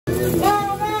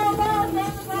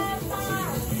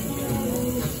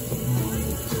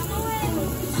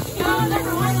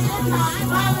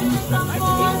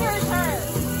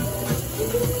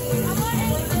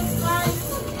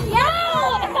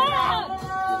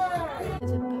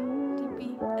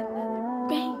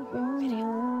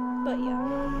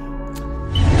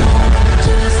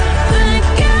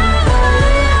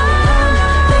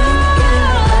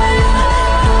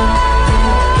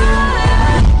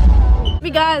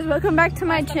Guys, welcome back to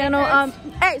my channel.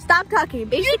 Hey, stop talking.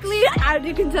 Basically, as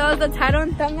you can tell the title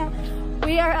and thumbnail,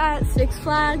 we are at Six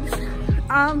Flags.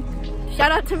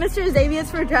 Shout out to Mr. Xavier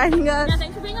for driving us. Yeah,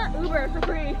 thanks for being our Uber for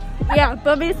free. Yeah,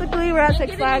 but basically we're at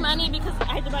Six Flags. Money because I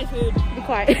had to buy food. Be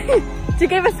quiet. She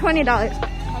gave us $20.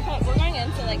 Okay, we're going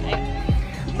into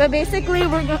like. But basically,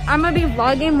 I'm gonna be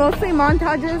vlogging mostly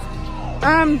montages.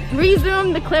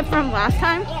 Resume the clip from last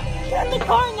time. Yeah, get in the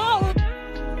car now.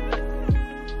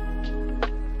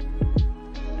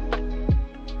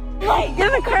 Late. Get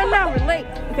in the car now. We're late.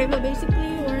 Okay, but basically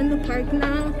we're in the park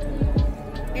now,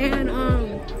 and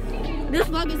this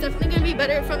vlog is definitely gonna be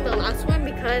better from the last one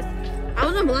because I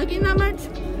wasn't vlogging that much.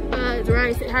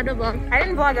 Rice had to vlog. I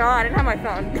didn't vlog at all. I didn't have my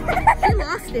phone. She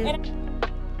lost it.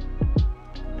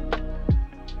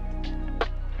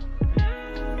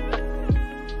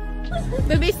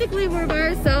 But basically we're by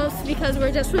ourselves because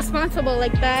we're just responsible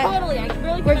like that. Totally. I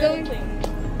really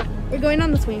we're going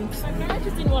on the swings. My parents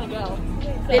just didn't want to go.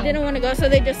 So. They didn't want to go, so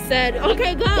they just said,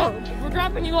 okay, go. We're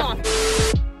dropping you off.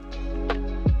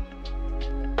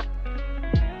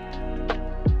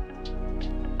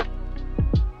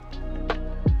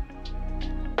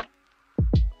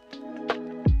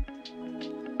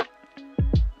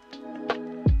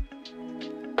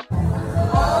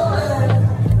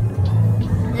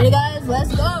 Ready, guys?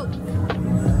 Let's go.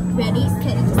 Ready,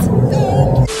 set,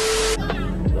 go.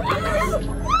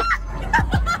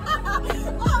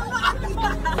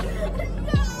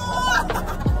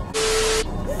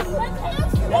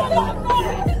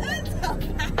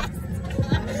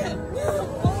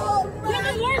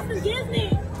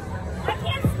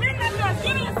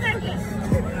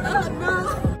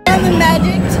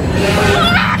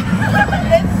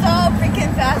 It's so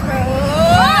freaking fast, bro.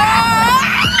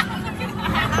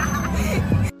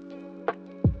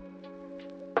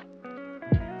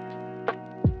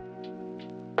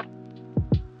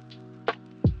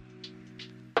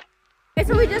 Okay,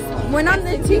 so we just went on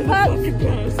the teapot.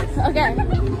 Okay,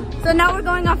 so now we're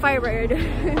going on Firebird.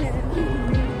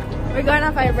 We're going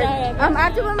on Firebird. I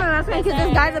have to put my mask on because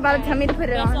this guy's about to tell me to put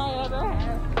it on.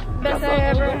 Best I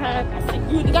ever had.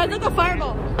 You guys look a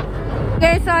fireball.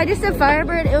 Okay, so I just did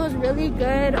Firebird. It was really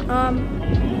good.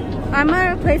 I'm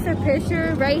gonna place a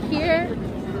picture right here.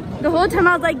 The whole time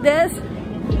I was like this.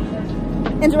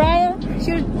 And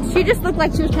Zariah, she just looked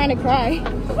like she was trying to cry.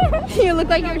 You look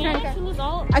like you were trying to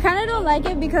cry. I kind of don't like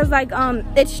it because like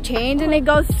it's changed and it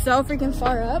goes so freaking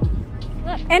far up.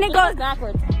 And it goes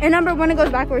backwards. And number one, it goes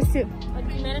backwards too. Like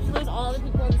if you manage to lose all the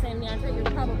people in the same meandering, you're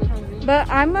probably hungry. But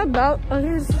I'm about,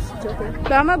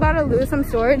 but I'm about to lose some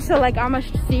storage, so like I'm gonna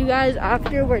see you guys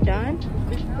after we're done.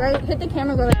 Right? Hit the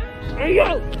camera, go like, there you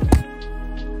go.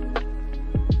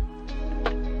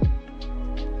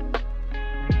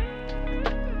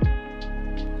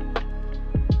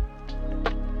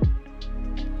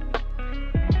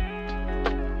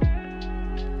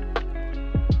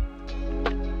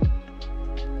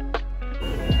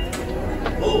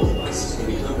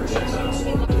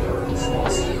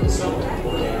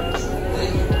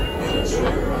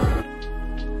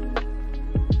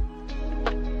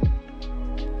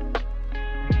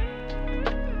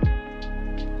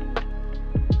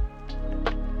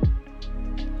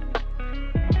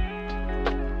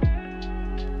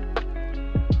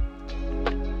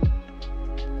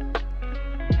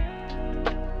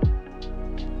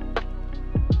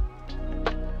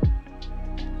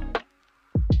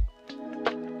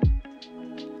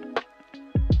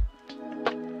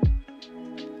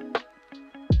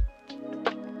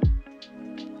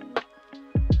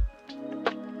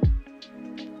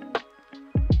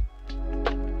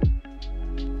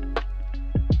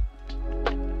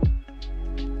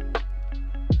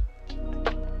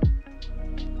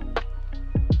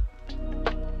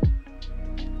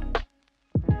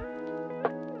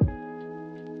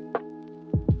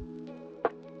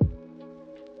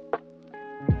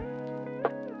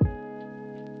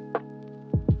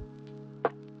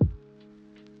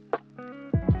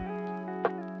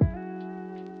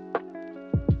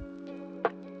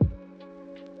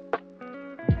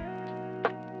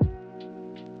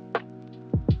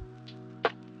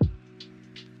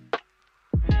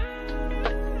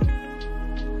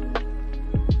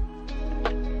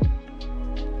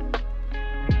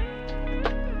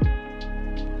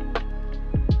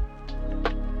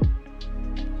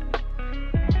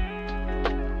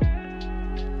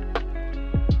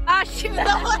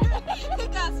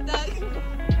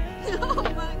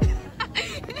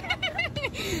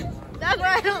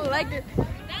 like it.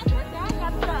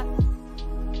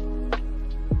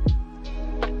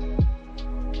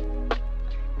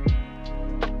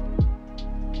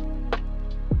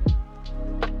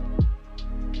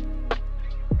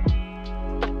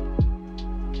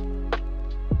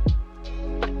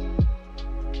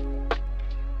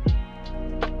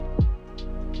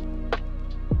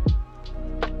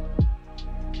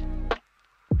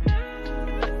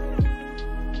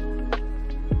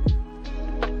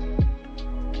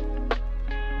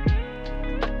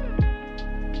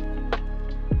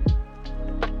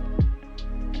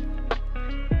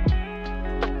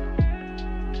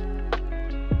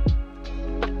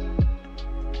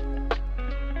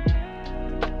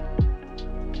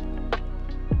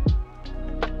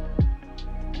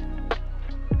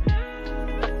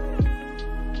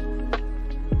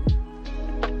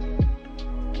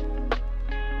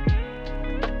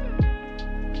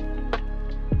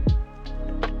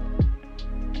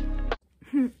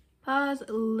 Pause.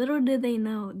 Little did they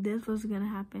know this was gonna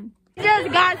happen.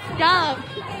 Just got stuck.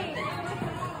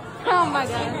 Oh my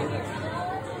god.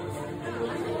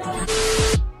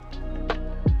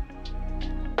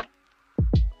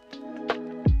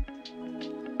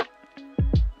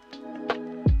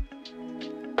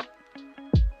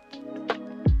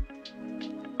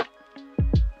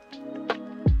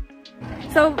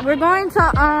 So we're going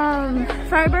to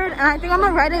Firebird, and I think I'm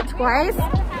gonna ride it twice.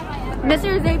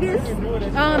 Mr. Xavier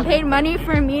paid money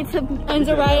for me and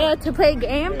Zariah to play a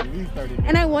game,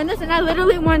 and I won this, and I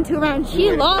literally won 2 rounds.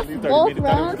 She lost both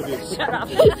rounds. Shut up.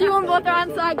 She won both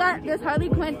rounds, so I got this Harley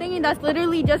Quinn thing, and that's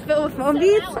literally just filled with foam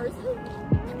beads.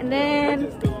 And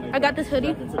then I got this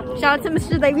hoodie. Shout out to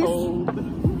Mr. Xavier.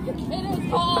 It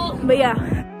is cold. But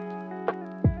yeah.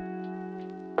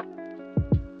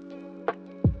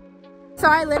 So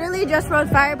I literally just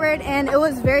rode Firebird, and it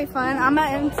was very fun. I'm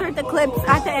gonna insert the clips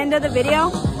at the end of the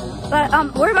video. But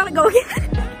we're about to go again.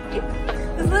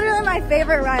 It's literally my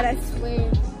favorite ride, I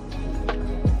swear.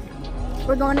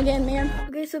 We're going again, man.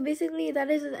 Okay, so basically that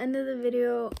is the end of the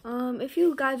video. If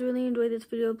you guys really enjoyed this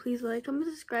video, please like, comment,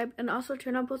 subscribe, and also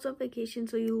turn on post notifications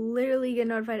so you literally get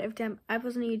notified every time I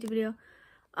post a new YouTube video.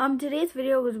 Today's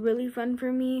video was really fun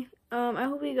for me. I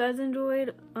hope you guys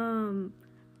enjoyed.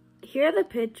 Here are the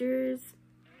pictures.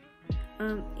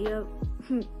 Yep.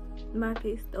 My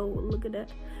face though, look at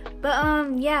that. But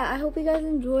yeah, I hope you guys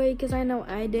enjoyed, because I know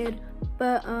I did.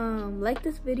 But like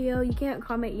this video. You can't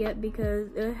comment yet because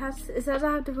it says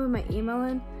I have to put my email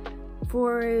in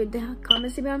for the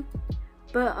comments to be on.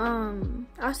 But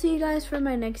I'll see you guys for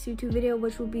my next YouTube video,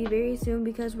 which will be very soon,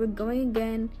 because we're going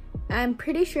again. I'm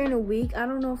pretty sure in a week. I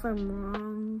don't know if I'm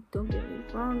wrong. Don't get me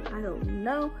wrong. I don't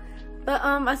know. But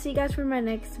I'll see you guys for my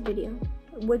next video,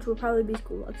 which will probably be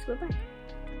school vlogs. Bye bye.